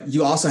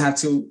You also have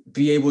to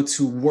be able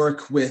to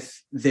work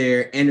with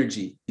their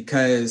energy,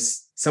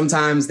 because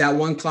sometimes that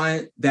one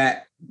client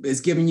that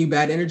is giving you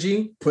bad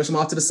energy, push them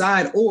off to the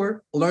side,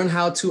 or learn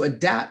how to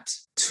adapt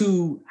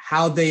to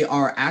how they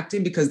are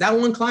acting, because that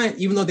one client,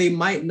 even though they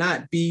might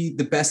not be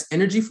the best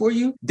energy for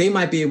you, they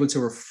might be able to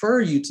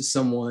refer you to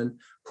someone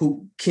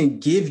who can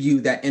give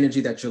you that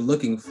energy that you're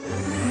looking for.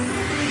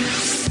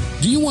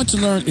 Do you want to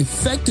learn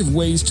effective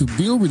ways to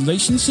build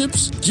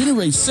relationships,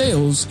 generate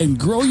sales, and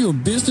grow your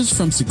business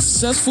from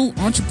successful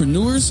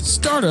entrepreneurs,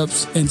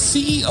 startups, and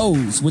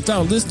CEOs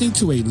without listening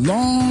to a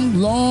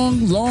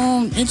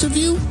long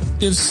interview?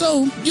 If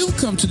so, you've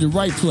come to the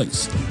right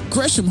place.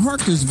 Gresham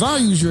Harkless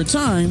values your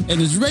time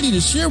and is ready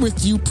to share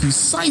with you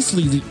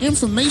precisely the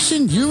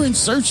information you're in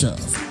search of.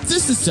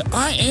 This is the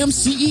I Am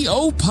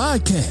CEO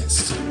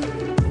podcast.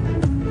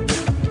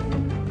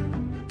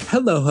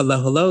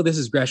 Hello. This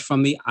is Gresh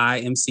from the I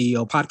Am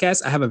CEO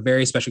podcast. I have a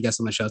very special guest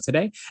on the show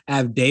today. I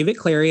have David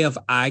Clary of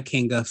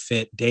iKinga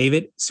Fit.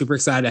 David, super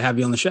excited to have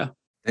you on the show.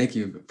 Thank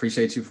you.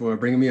 Appreciate you for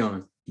bringing me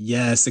on.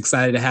 Yes,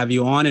 excited to have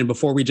you on. And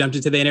before we jumped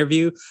into the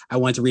interview, I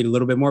want to read a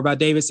little bit more about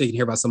David so you can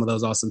hear about some of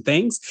those awesome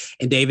things.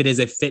 And David is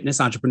a fitness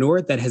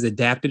entrepreneur that has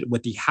adapted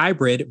with the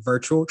hybrid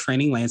virtual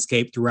training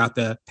landscape throughout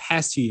the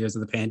past 2 years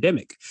of the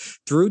pandemic.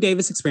 Through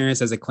David's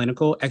experience as a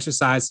clinical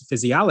exercise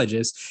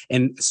physiologist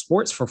and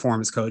sports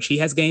performance coach, he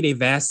has gained a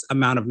vast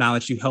amount of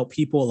knowledge to help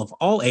people of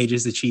all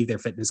ages achieve their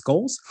fitness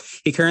goals.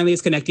 He currently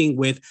is connecting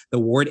with the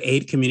Ward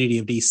 8 community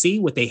of DC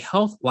with a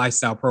health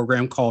lifestyle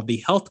program called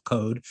the Health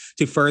Code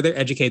to further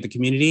educate the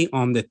community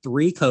on the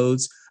 3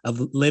 codes of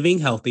living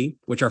healthy,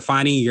 which are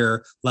finding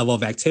your level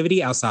of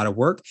activity outside of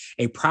work,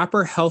 a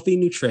proper healthy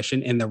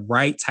nutrition, and the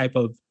right type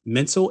of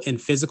mental and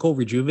physical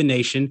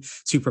rejuvenation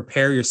to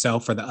prepare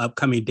yourself for the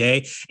upcoming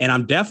day. And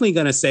I'm definitely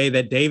going to say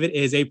that David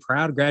is a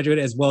proud graduate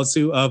as well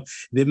too of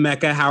the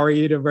Mecca Howard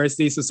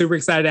University. So super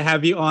excited to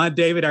have you on,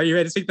 David. Are you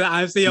ready to speak to the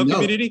IMCO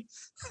community?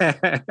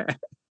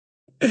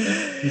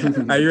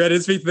 Are you ready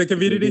to speak to the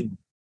community?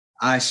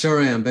 I sure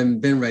am.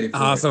 Been ready for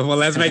Awesome. it. Well,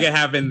 let's make it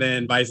happen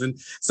then, Bison.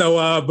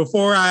 So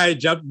before I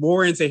jump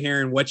more into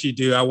hearing what you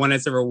do, I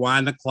wanted to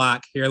rewind the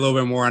clock, hear a little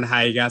bit more on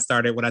how you got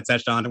started, what I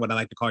touched on, and what I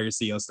like to call your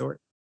CEO story.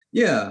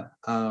 Yeah.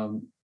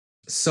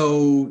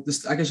 So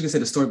I guess you could say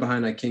the story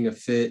behind iKinga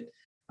Fit.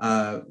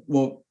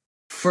 Well,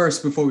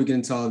 first, before we get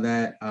into all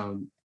that,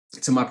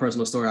 to my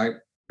personal story, I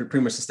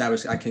pretty much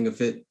established iKinga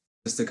Fit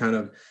just to kind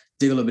of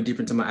dig a little bit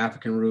deeper into my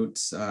African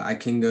roots.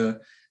 iKinga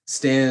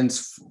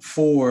stands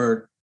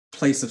for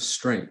place of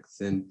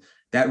strength, and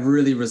that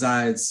really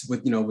resides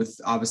with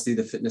obviously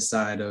the fitness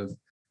side of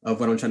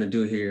what I'm trying to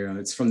do here.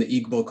 It's from the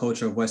Igbo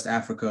culture of West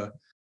Africa.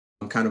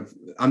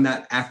 I'm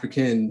not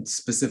African,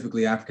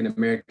 specifically African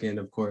American,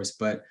 of course,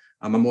 but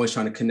I'm always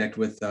trying to connect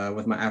with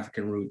my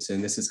African roots,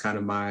 and this is kind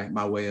of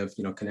my way of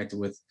connecting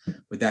with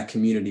that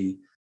community.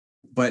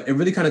 But it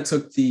really kind of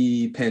took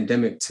the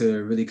pandemic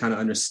to really kind of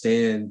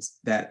understand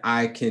that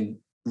I can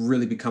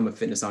really become a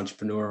fitness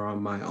entrepreneur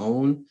on my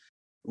own,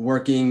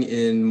 working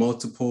in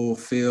multiple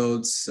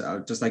fields,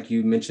 just like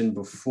you mentioned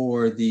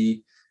before.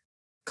 The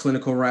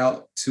clinical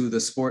route to the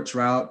sports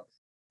route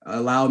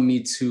allowed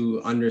me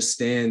to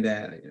understand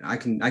that I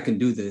can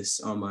do this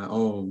on my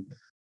own.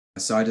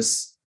 So I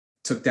just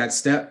took that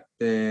step,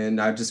 and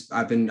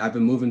I've been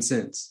moving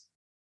since.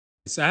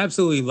 So I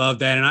absolutely love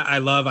that. And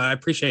I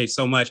appreciate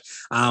so much.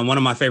 One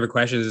of my favorite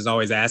questions is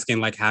always asking,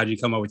 like, how did you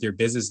come up with your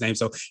business name?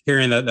 So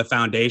hearing the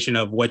foundation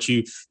of what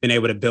you've been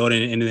able to build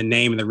in the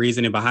name and the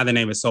reasoning behind the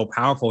name is so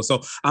powerful.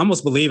 So I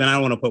almost believe, and I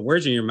don't want to put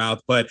words in your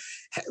mouth, but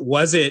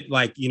was it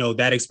like,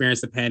 that experience,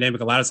 the pandemic?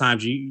 A lot of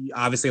times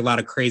obviously a lot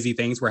of crazy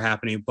things were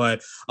happening,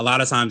 but a lot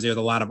of times there's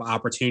a lot of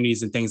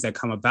opportunities and things that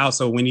come about.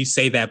 So when you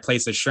say that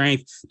place of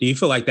strength, do you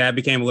feel like that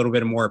became a little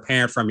bit more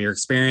apparent from your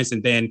experience?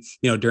 And then,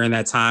 during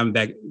that time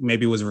that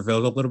maybe was revealed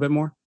a little bit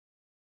more?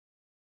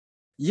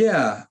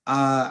 Yeah,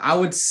 I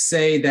would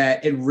say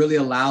that it really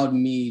allowed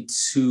me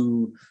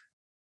to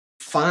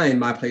find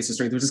my place of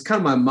strength, which is kind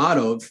of my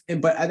motto.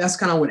 But that's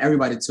kind of want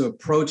everybody to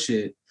approach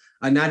it.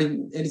 I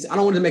don't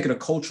want to make it a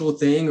cultural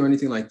thing or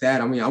anything like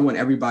that. I mean, I want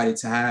everybody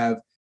to have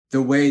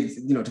the way,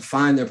 to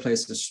find their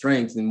place of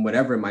strength and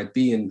whatever it might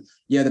be. And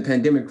yeah, the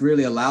pandemic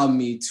really allowed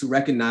me to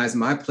recognize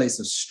my place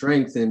of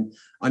strength and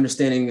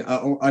understanding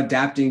or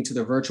adapting to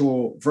the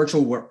virtual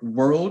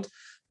world,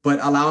 but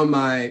allowing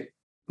my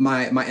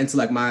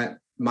intellect,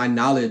 my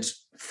knowledge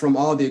from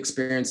all the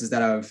experiences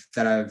that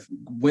I've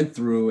went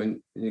through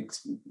and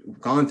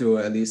gone through,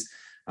 at least,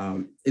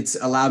 it's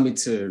allowed me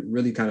to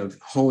really kind of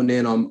hone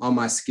in on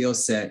my skill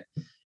set,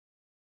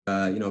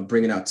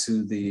 bring it out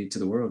to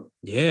the world.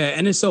 Yeah.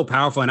 And it's so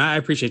powerful. And I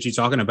appreciate you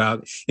talking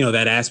about,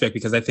 that aspect,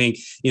 because I think,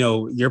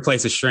 your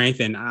place of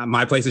strength and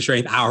my place of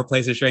strength, our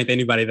place of strength,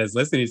 anybody that's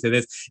listening to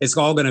this, it's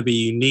all going to be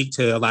unique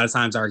to a lot of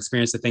times our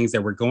experience, the things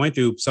that we're going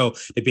through. So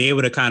to be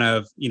able to kind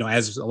of,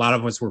 as a lot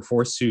of us were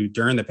forced to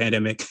during the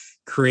pandemic,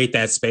 create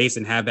that space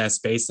and have that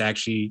space to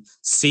actually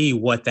see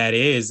what that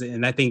is.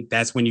 And I think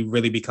that's when you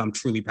really become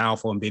truly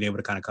powerful and being able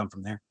to kind of come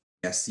from there.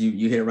 Yes,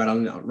 you hit it right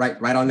on the head.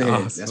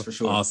 Awesome. That's for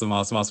sure.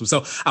 Awesome.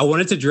 So I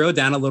wanted to drill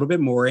down a little bit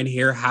more and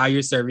hear how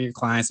you're serving your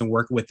clients and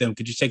working with them.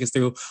 Could you take us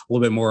through a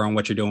little bit more on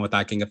what you're doing with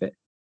iKing of Fit?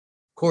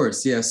 Of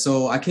course, yeah.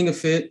 So iKing of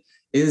Fit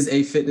is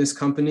a fitness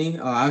company.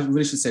 I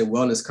really should say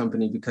wellness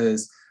company,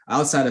 because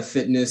outside of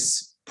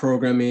fitness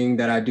programming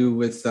that I do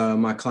with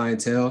my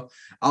clientele,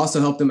 I also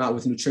help them out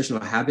with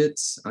nutritional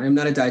habits. I am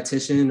not a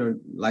dietitian or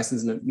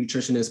licensed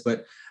nutritionist,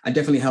 but I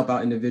definitely help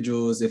out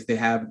individuals if they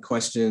have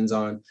questions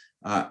on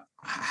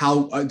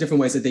how different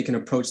ways that they can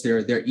approach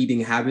their eating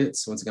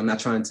habits. Once again, I'm not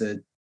trying to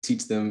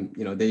teach them,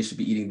 they should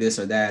be eating this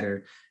or that, or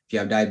if you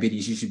have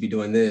diabetes, you should be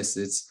doing this.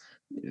 It's,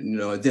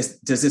 does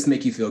this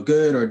make you feel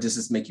good, or does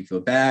this make you feel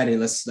bad? And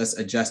let's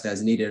adjust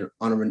as needed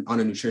on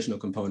a nutritional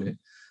component.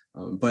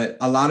 But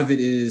a lot of it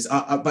is,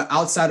 but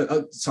outside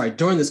of,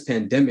 during this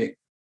pandemic, I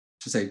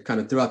should say kind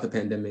of throughout the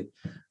pandemic,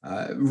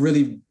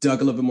 really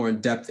dug a little bit more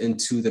in depth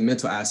into the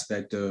mental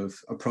aspect of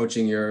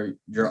approaching your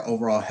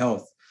overall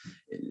health.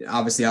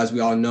 Obviously, as we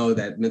all know,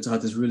 that mental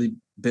health has really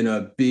been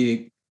a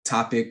big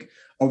topic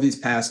over these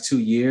past 2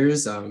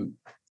 years.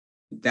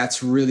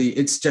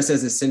 It's just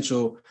as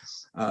essential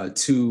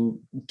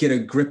to get a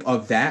grip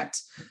of that,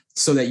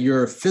 so that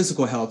your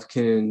physical health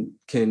can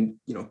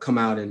come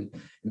out and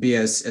be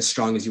as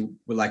strong as you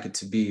would like it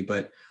to be.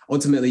 But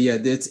ultimately, yeah,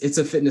 it's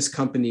a fitness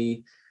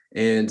company,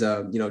 and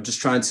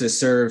just trying to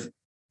serve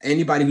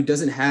anybody who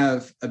doesn't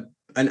have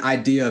an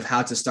idea of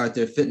how to start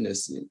their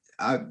fitness.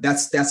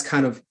 That's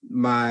kind of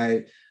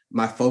my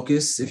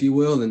focus, if you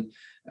will, and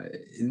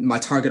my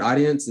target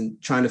audience,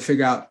 and trying to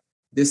figure out,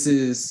 this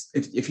is,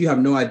 if you have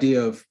no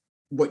idea of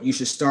what you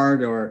should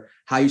start or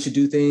how you should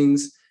do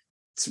things,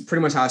 it's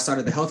pretty much how I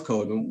started the Health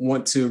Code, and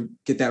want to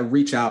get that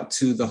reach out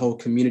to the whole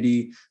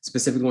community,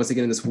 specifically once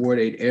again in this Ward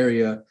 8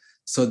 area,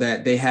 so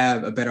that they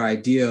have a better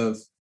idea of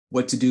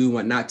what to do,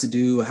 what not to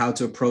do, how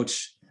to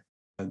approach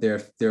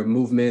their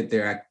movement,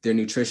 their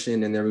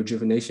nutrition, and their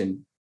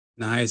rejuvenation.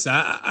 Nice.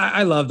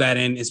 I love that.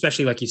 And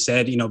especially like you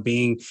said,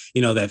 being,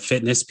 that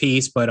fitness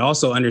piece, but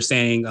also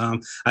understanding,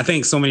 I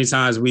think so many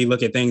times we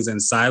look at things in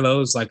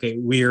silos, like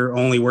we're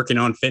only working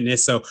on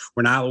fitness. So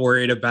we're not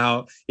worried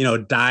about,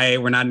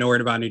 diet. We're not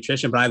worried about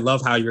nutrition, but I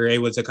love how you're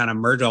able to kind of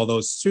merge all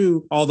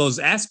those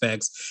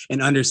aspects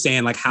and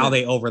understand like how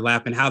they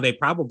overlap and how they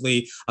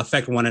probably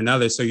affect one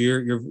another. So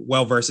you're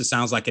well-versed, it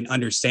sounds like, in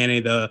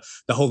understanding the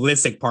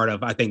holistic part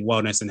of, I think,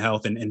 wellness and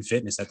health and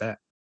fitness at that.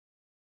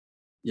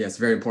 Yeah, it's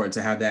very important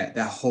to have that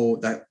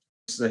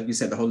like you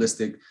said, the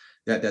holistic,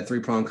 that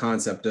 3-pronged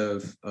concept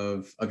of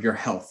your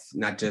health,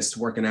 not just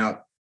working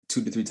out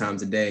 2 to 3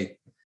 times a day,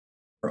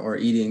 or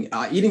eating.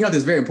 Eating health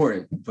is very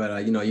important,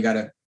 but you got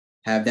to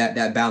have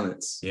that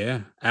balance.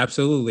 Yeah,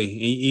 absolutely.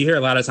 You hear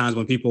a lot of times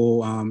when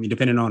people,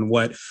 depending on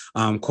what,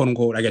 quote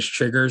unquote, I guess,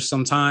 triggers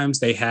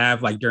sometimes they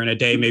have, like during a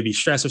day, maybe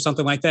stress or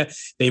something like that,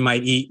 they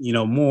might eat,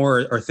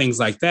 more or things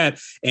like that.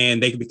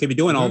 And they could be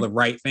doing all the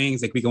right things.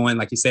 They could be going,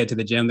 like you said, to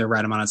the gym the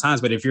right amount of times.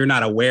 But if you're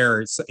not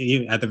aware,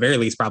 at the very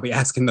least, probably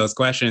asking those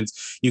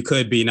questions, you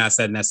could be not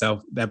setting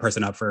that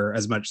person up for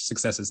as much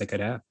success as they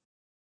could have.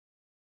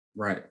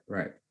 Right.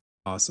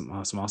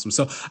 Awesome.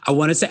 So I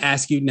wanted to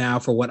ask you now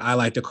for what I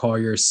like to call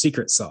your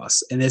secret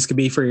sauce. And this could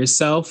be for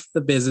yourself,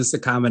 the business, a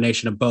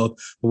combination of both.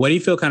 But what do you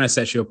feel kind of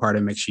sets you apart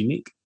and makes you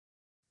unique?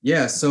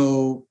 Yeah.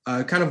 So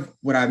kind of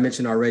what I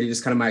mentioned already,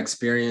 just kind of my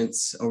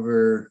experience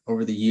over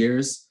the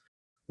years,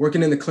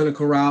 working in the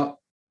clinical route,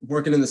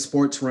 working in the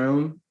sports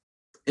realm,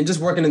 and just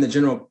working in the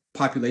general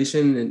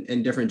population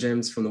in different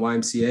gyms, from the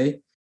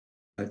YMCA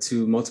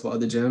to multiple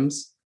other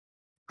gyms.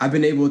 I've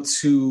been able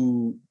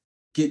to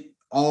get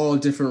all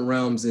different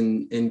realms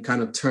and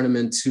kind of turn them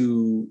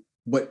into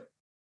what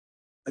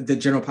the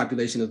general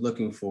population is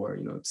looking for.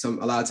 A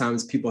lot of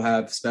times people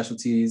have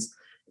specialties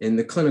in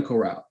the clinical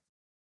route,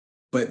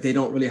 but they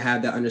don't really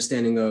have that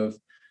understanding of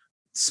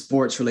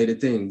sports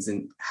related things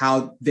and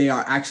how they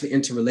are actually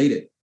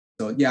interrelated.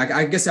 So yeah,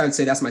 I guess I would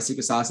say that's my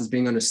secret sauce, is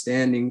being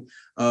understanding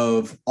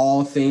of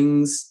all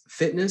things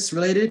fitness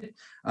related,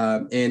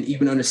 and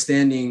even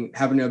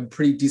having a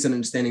pretty decent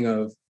understanding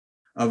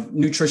of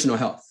nutritional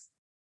health.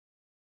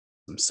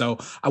 So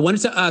I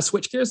wanted to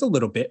switch gears a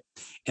little bit,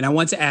 and I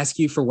want to ask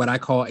you for what I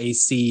call a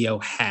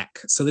CEO hack.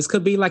 So this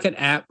could be like an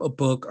app, a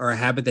book, or a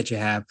habit that you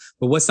have,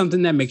 but what's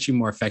something that makes you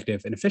more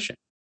effective and efficient?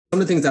 Some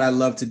of the things that I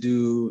love to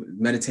do,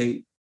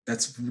 meditate.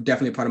 That's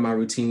definitely part of my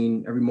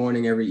routine every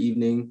morning, every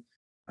evening.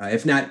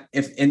 If not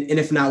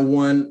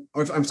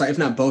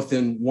both,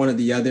 then one or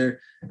the other.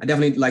 I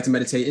definitely like to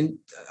meditate. And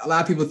a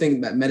lot of people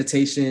think that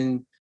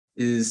meditation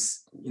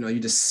is, you're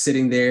just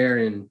sitting there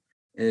and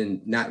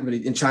not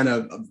really, and trying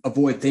to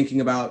avoid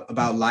thinking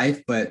about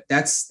life, but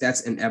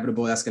that's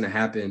inevitable. That's going to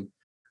happen.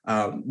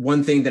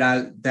 One thing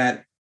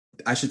that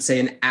I should say,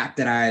 an app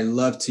that I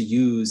love to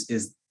use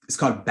is, it's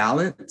called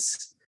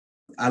Balance.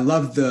 I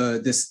love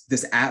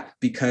this app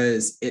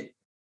because it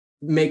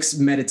makes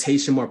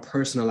meditation more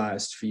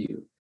personalized for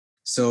you.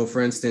 So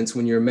for instance,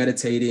 when you're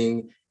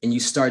meditating and you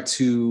start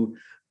to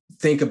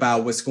think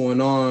about what's going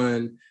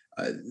on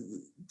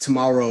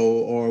tomorrow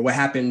or what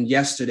happened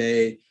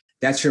yesterday,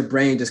 that's your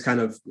brain just kind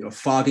of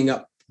fogging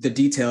up the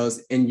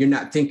details and you're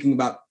not thinking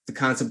about the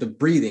concept of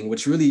breathing,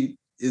 which really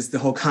is the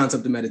whole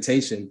concept of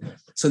meditation.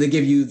 So they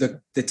give you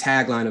the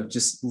tagline of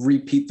just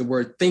repeat the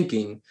word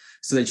thinking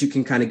so that you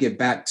can kind of get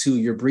back to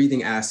your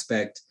breathing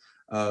aspect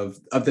of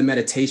the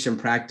meditation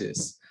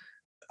practice.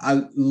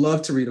 I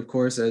love to read, of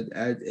course,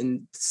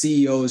 and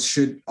CEOs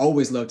should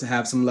always love to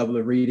have some level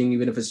of reading,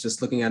 even if it's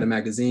just looking at a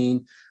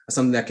magazine,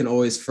 something that can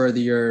always further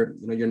your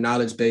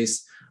knowledge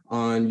base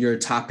on your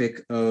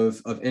topic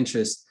of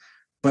interest.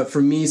 But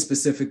for me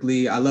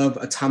specifically, I love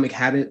Atomic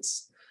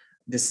Habits.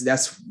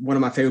 That's one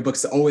of my favorite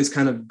books to always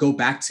kind of go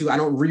back to. I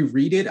don't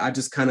reread it. I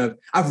just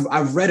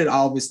I've read it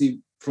obviously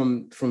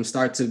from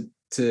start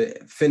to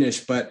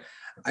finish, but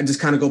I just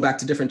kind of go back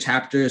to different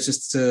chapters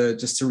just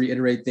to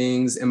reiterate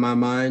things in my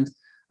mind.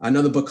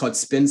 Another book called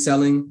Spin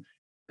Selling,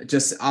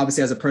 just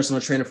obviously as a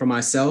personal trainer for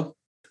myself,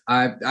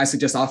 I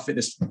suggest all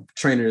fitness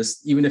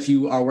trainers, even if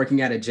you are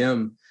working at a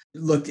gym,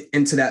 look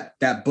into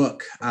that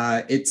book.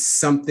 It's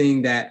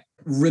something that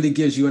really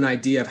gives you an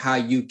idea of how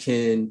you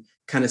can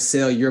kind of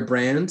sell your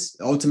brand.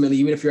 Ultimately,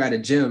 even if you're at a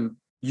gym,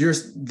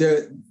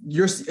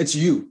 it's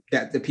you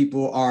that the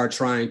people are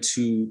trying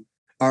to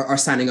are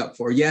signing up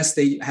for. Yes,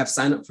 they have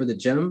signed up for the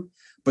gym,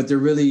 but they're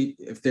really,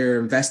 if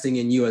they're investing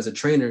in you as a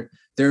trainer,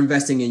 they're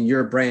investing in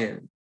your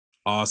brand.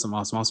 Awesome.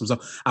 So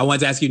I wanted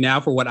to ask you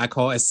now for what I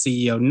call a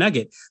CEO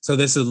nugget. So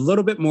this is a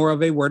little bit more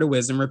of a word of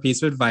wisdom or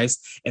piece of advice.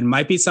 It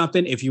might be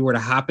something, if you were to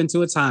hop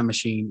into a time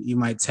machine, you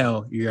might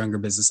tell your younger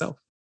business self.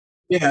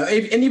 Yeah,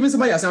 and even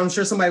somebody else, I'm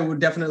sure somebody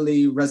would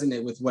definitely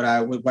resonate with what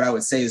I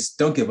would say is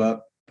don't give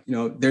up.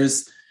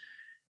 There's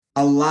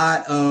a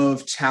lot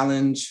of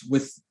challenge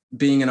with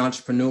being an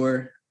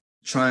entrepreneur,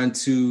 trying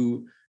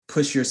to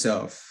push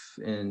yourself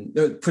and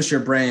push your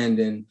brand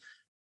and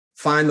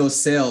find those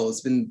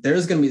sales. And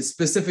there's going to be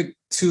specific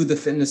to the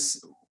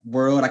fitness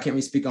world. I can't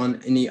really speak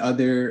on any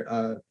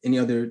other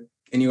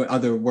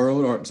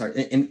world, or I'm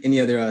sorry, any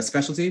other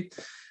specialty,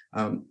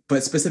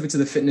 but specific to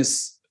the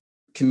fitness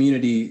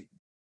community,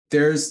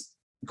 there's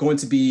going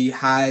to be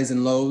highs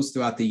and lows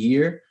throughout the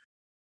year.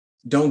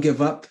 Don't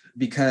give up,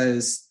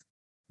 because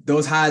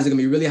those highs are going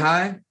to be really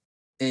high,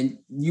 and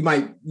you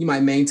might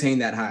maintain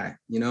that high,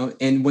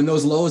 and when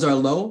those lows are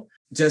low,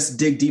 just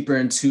dig deeper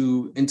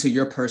into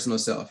your personal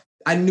self.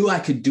 I knew I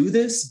could do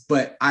this,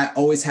 but I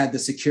always had the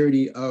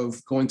security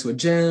of going to a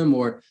gym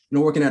or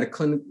working at a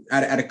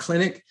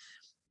clinic,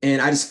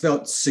 and I just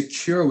felt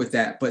secure with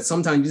that. But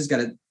sometimes you just got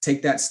to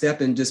take that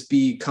step and just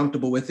be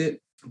comfortable with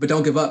it. But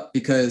don't give up,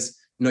 because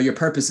your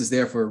purpose is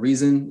there for a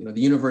reason.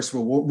 The universe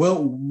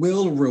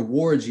will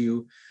reward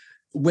you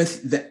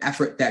with the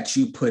effort that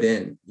you put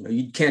in.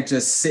 You can't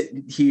just sit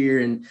here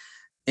and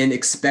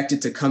expect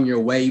it to come your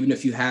way, even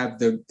if you have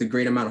the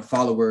great amount of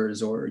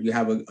followers or you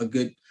have a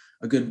good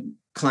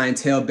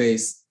clientele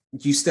base.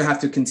 You still have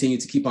to continue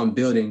to keep on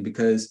building,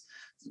 because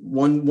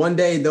one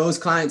day those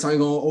clients aren't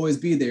going to always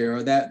be there,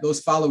 or that those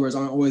followers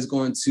aren't always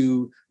going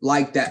to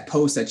like that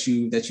post that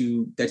you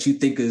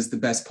think is the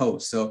best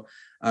post. So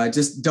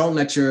just don't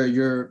let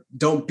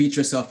don't beat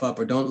yourself up,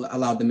 or don't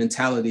allow the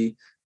mentality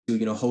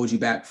to hold you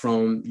back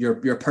from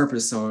your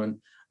purpose on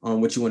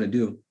what you want to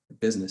do,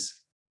 business.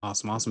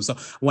 Awesome. So I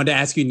wanted to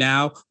ask you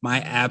now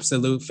my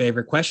absolute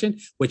favorite question,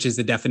 which is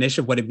the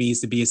definition of what it means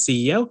to be a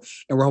CEO.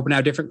 And we're hoping to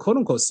have different quote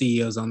unquote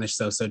CEOs on this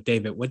show. So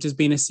David, what does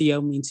being a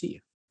CEO mean to you?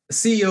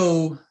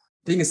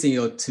 Being a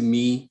CEO to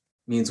me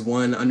means,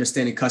 one,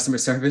 understanding customer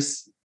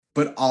service,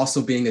 but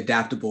also being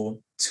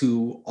adaptable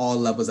to all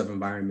levels of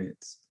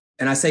environments.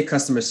 And I say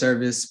customer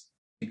service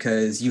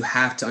because you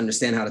have to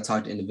understand how to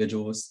talk to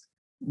individuals,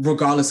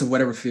 regardless of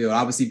whatever field.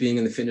 Obviously, being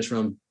in the fitness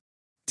realm,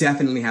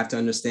 definitely have to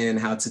understand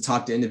how to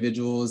talk to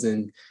individuals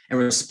and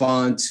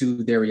respond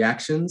to their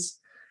reactions.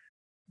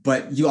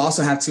 But you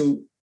also have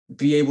to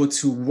be able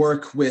to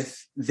work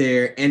with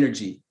their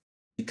energy,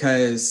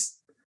 because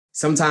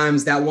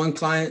sometimes that one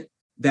client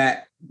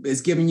that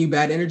is giving you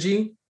bad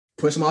energy,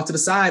 push them off to the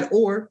side,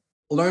 or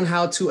learn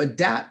how to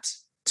adapt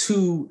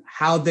to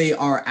how they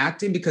are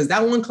acting, because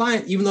that one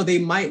client, even though they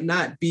might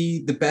not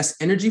be the best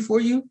energy for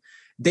you,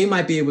 they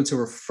might be able to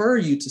refer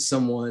you to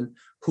someone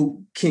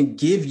who can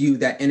give you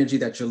that energy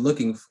that you're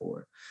looking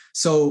for.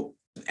 So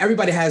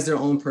everybody has their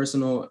own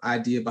personal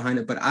idea behind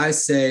it, but I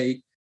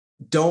say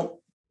don't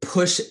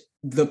push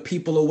the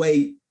people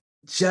away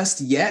just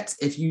yet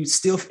if you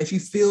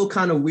feel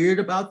kind of weird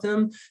about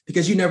them,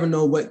 because you never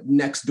know what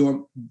next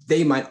door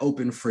they might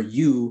open for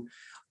you,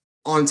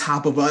 on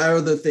top of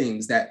other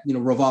things that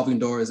revolving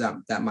doors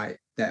that might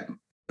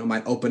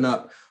open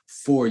up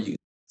for you.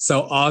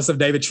 So awesome,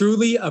 David.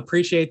 Truly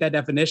appreciate that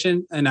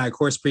definition. And I, of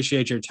course,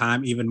 appreciate your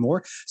time even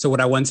more. So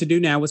what I want to do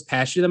now was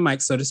pass you the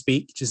mic, so to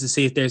speak, just to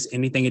see if there's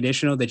anything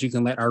additional that you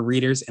can let our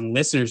readers and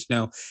listeners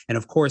know. And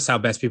of course, how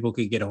best people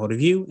could get a hold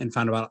of you and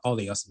find out all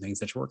the awesome things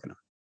that you're working on.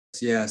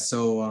 Yeah.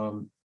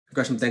 So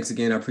Gresham, thanks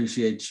again. I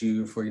appreciate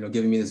you for,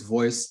 giving me this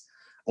voice.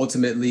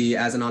 Ultimately,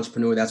 as an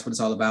entrepreneur, that's what it's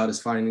all about, is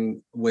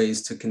finding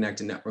ways to connect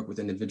and network with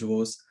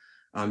individuals.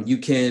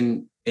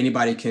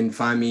 Anybody can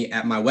find me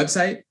at my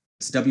website.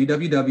 It's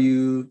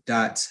www.ikengafit,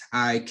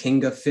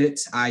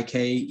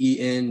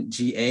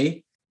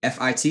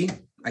 FIT,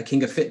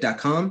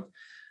 ikingofit.com.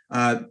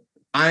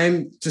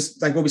 I'm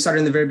just like what we started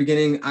in the very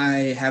beginning.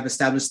 I have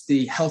established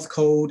the Health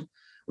Code,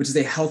 which is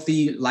a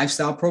healthy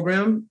lifestyle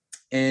program.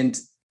 And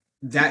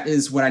that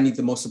is what I need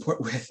the most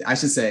support with, I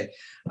should say.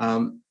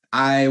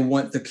 I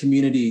want the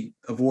community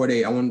of Ward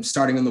 8, I want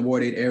starting in the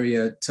Ward 8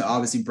 area to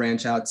obviously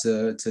branch out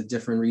to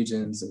different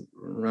regions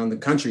around the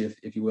country,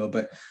 if you will.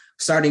 But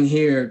starting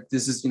here,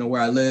 this is,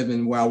 where I live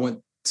and where I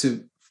want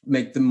to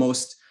make the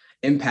most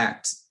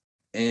impact.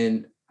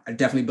 And I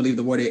definitely believe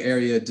the Ward 8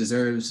 area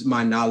deserves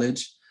my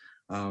knowledge.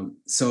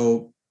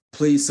 So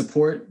please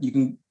support. You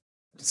can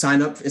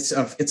sign up. It's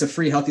a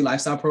free healthy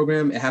lifestyle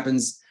program. It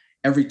happens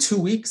every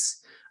 2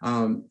 weeks.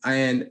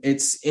 And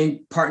it's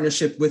in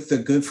partnership with the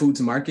Good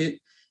Foods Market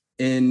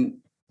in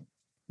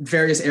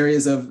various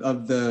areas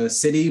of the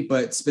city,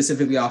 but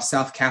specifically off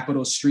South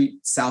Capitol Street,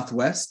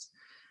 Southwest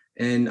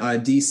in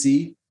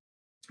DC.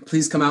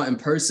 Please come out in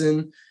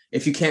person.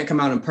 If you can't come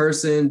out in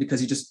person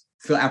because you just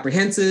feel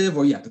apprehensive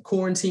or you have to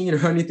quarantine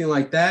or anything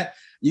like that,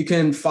 you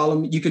can follow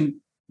me. You can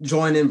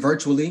join in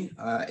virtually.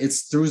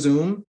 It's through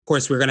Zoom. Of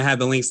course, we're going to have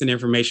the links and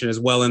information as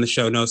well in the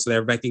show notes so that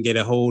everybody can get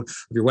a hold of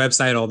your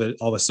website, all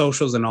the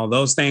socials and all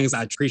those things.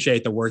 I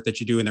appreciate the work that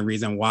you do and the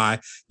reason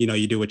why,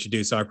 you do what you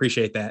do. So I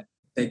appreciate that.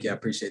 Thank you. I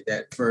appreciate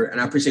that. And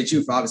I appreciate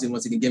you for obviously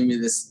once again giving me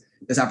this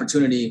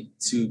opportunity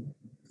to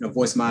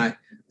voice my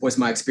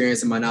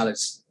experience and my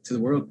knowledge to the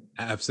world.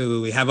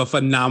 Absolutely. Have a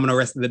phenomenal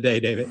rest of the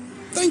day, David.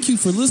 Thank you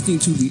for listening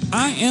to the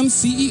I Am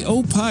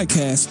CEO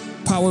podcast,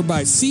 powered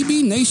by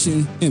CB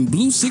Nation and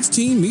Blue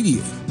 16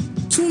 Media.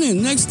 Tune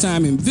in next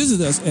time and visit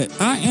us at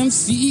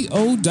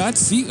imceo.co.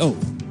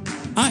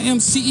 I Am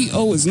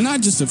CEO is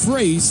not just a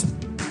phrase,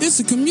 it's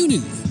a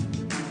community.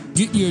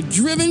 Get your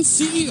driven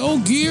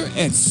CEO gear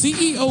at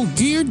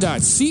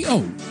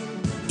ceogear.co.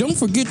 Don't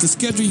forget to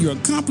schedule your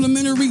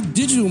complimentary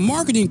digital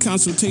marketing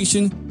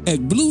consultation at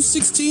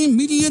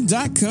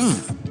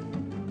blue16media.com.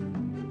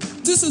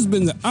 This has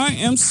been the I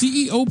Am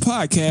CEO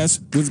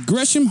podcast with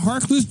Gresham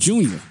Harkless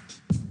Jr.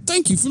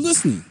 Thank you for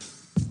listening.